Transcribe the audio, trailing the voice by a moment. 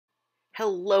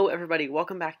Hello everybody,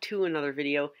 welcome back to another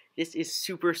video. This is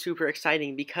super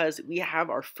exciting because we have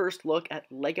our first look at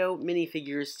LEGO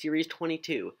Minifigures Series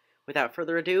 22. Without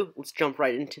further ado, let's jump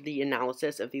right into the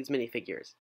analysis of these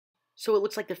minifigures. So it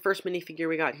looks like the first minifigure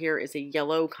we got here is a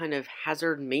yellow kind of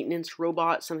hazard maintenance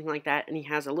robot, something like that, and he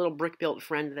has a little brick-built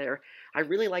friend there. I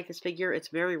really like this figure. It's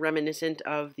very reminiscent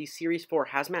of the Series 4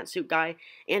 hazmat suit guy,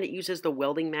 and it uses the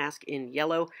welding mask in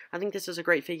yellow. I think this is a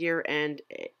great figure, and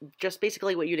just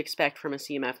basically what you'd expect from a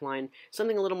CMF line.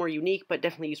 Something a little more unique, but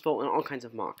definitely useful in all kinds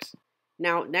of mocks.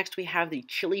 Now, next we have the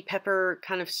chili pepper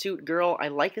kind of suit girl. I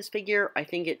like this figure. I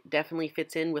think it definitely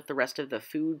fits in with the rest of the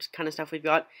food kind of stuff we've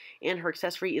got. And her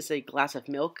accessory is a glass of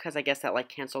milk, because I guess that like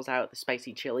cancels out the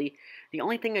spicy chili. The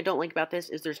only thing I don't like about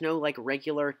this is there's no like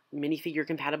regular minifigure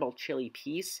compatible chili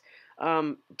piece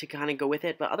to kind of go with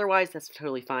it. But otherwise, that's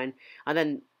totally fine. And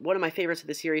then one of my favorites of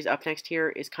the series up next here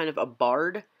is kind of a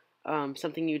bard.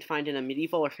 Something you'd find in a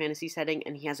medieval or fantasy setting,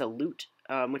 and he has a lute,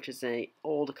 which is an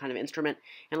old kind of instrument,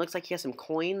 and it looks like he has some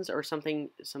coins or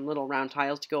something, some little round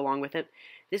tiles to go along with it.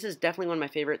 This is definitely one of my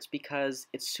favorites because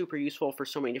it's super useful for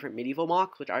so many different medieval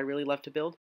mocks, which I really love to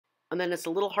build. And then it's a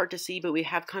little hard to see, but we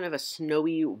have kind of a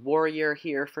snowy warrior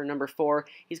here for number 4.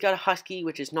 He's got a husky,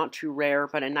 which is not too rare,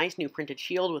 but a nice new printed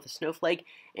shield with a snowflake,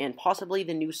 and possibly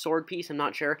the new sword piece, I'm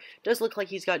not sure. Does look like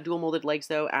he's got dual molded legs,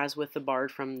 though, as with the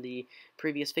bard from the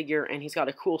previous figure, and he's got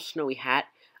a cool snowy hat.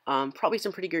 Probably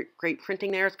some pretty great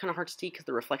printing there. It's kind of hard to see because of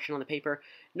the reflection on the paper.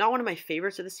 Not one of my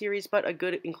favorites of the series, but a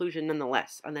good inclusion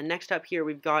nonetheless. And then next up here,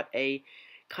 we've got a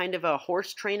kind of a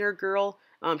horse trainer girl.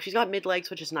 She's got mid-legs,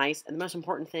 which is nice, and the most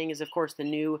important thing is, of course, the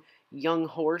new young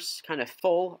horse, kind of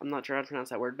foal. I'm not sure how to pronounce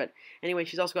that word, but anyway,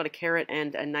 she's also got a carrot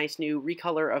and a nice new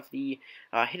recolor of the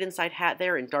hidden side hat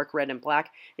there in dark red and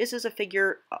black. This is a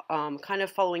figure kind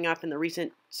of following up in the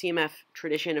recent CMF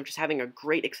tradition of just having a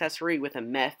great accessory with a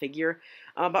meh figure,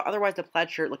 but otherwise the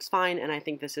plaid shirt looks fine, and I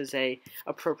think this is a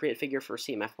appropriate figure for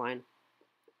CMF line.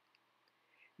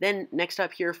 Then next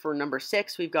up here for number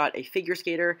 6, we've got a figure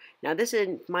skater. Now this,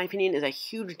 in my opinion, is a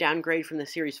huge downgrade from the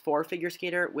Series 4 figure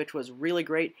skater, which was really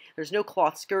great. There's no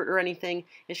cloth skirt or anything.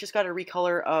 It's just got a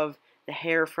recolor of the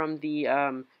hair from the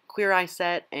Queer Eye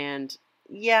set, and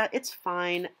yeah, it's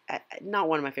fine. Not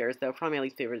one of my favorites, though. Probably my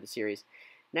least favorite of the series.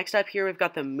 Next up here, we've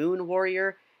got the Moon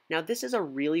Warrior. Now this is a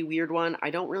really weird one. I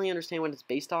don't really understand what it's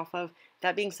based off of.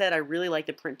 That being said, I really like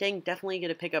the printing. Definitely going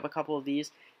to pick up a couple of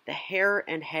these. The hair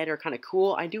and head are kind of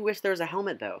cool. I do wish there was a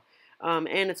helmet, though.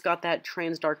 And it's got that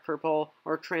trans dark purple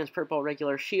or trans purple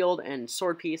regular shield and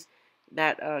sword piece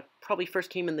that probably first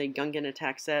came in the Gungan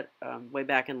attack set way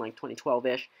back in like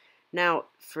 2012-ish. Now,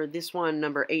 for this one,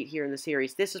 number 8 here in the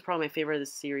series, this is probably my favorite of the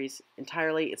series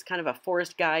entirely. It's kind of a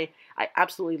forest guy. I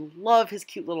absolutely love his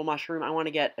cute little mushroom. I want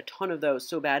to get a ton of those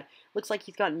so bad. Looks like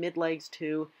he's got mid-legs,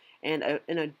 too, and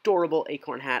an adorable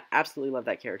acorn hat. Absolutely love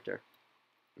that character.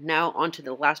 Now, onto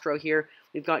the last row here,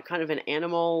 we've got kind of an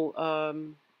animal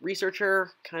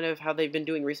researcher, kind of how they've been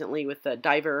doing recently with the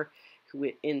diver who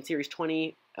in Series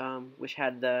 20, which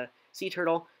had the sea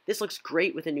turtle. This looks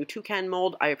great with a new toucan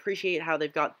mold. I appreciate how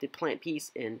they've got the plant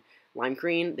piece in lime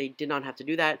green. They did not have to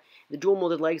do that. The dual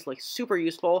molded legs look super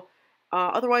useful.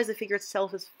 Otherwise, the figure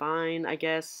itself is fine, I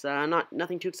guess.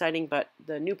 Nothing too exciting, but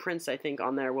the new prints, I think,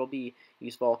 on there will be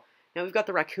useful. Now we've got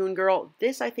the raccoon girl.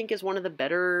 This, I think, is one of the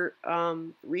better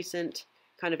recent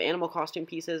kind of animal costume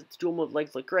pieces. The dual mold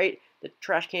legs look great. The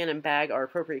trash can and bag are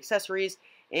appropriate accessories.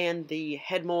 And the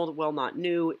head mold, while not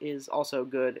new, is also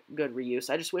good reuse.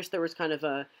 I just wish there was kind of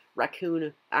a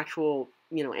raccoon actual,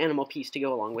 animal piece to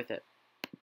go along with it.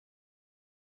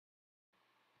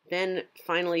 Then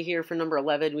finally here for number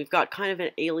 11, we've got kind of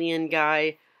an alien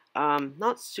guy.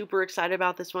 Not super excited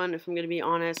about this one, if I'm going to be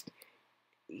honest.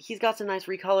 He's got some nice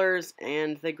recolors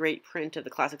and the great print of the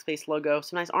Classic Space logo.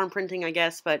 Some nice arm printing, I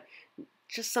guess, but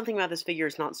just something about this figure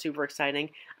is not super exciting.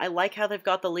 I like how they've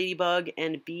got the ladybug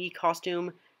and bee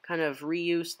costume kind of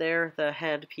reuse there, the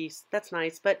head piece. That's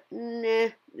nice, but nah,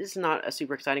 this is not a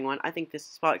super exciting one. I think this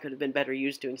spot could have been better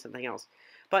used doing something else.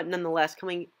 But nonetheless,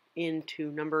 coming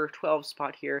into number 12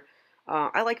 spot here,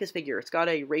 I like this figure. It's got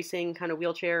a racing kind of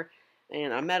wheelchair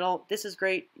and a medal. This is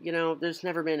great. There's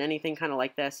never been anything kind of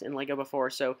like this in LEGO before,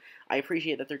 so I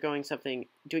appreciate that they're doing something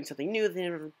new that they've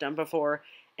never done before,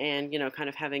 and kind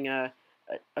of having a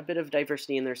bit of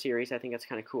diversity in their series. I think that's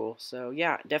kind of cool. So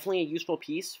yeah, definitely a useful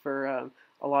piece for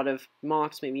a lot of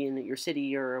mocks, maybe in your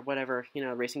city or whatever.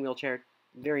 Racing wheelchair,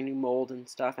 very new mold and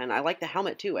stuff. And I like the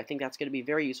helmet too. I think that's going to be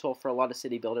very useful for a lot of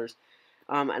city builders.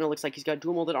 And it looks like he's got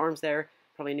dual molded arms there,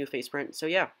 probably a new face print. So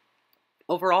yeah.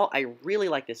 Overall, I really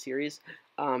like this series,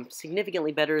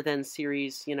 significantly better than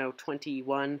Series,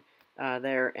 21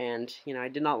 there, and, I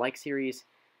did not like Series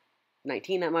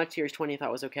 19 that much. Series 20 I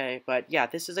thought was okay. But yeah,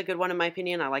 this is a good one in my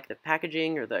opinion. I like the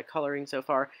packaging or the coloring so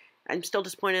far. I'm still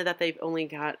disappointed that they've only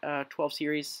got 12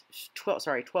 figures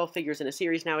in a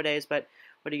series nowadays, but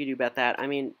what do you do about that? I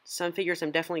mean, some figures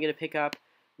I'm definitely going to pick up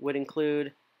would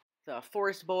include the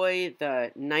Forest Boy,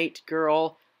 the Night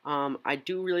Girl. I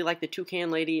do really like the Toucan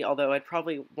Lady, although I'd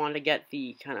probably want to get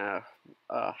the kind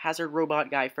of Hazard Robot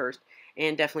guy first,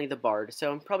 and definitely the Bard.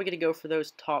 So I'm probably going to go for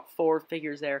those top 4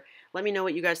 figures there. Let me know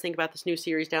what you guys think about this new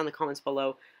series down in the comments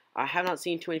below. I have not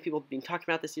seen too many people being talking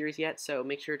about this series yet, so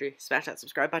make sure to smash that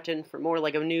subscribe button for more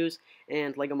LEGO news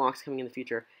and LEGO MOCs coming in the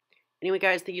future. Anyway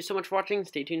guys, thank you so much for watching.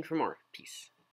 Stay tuned for more. Peace.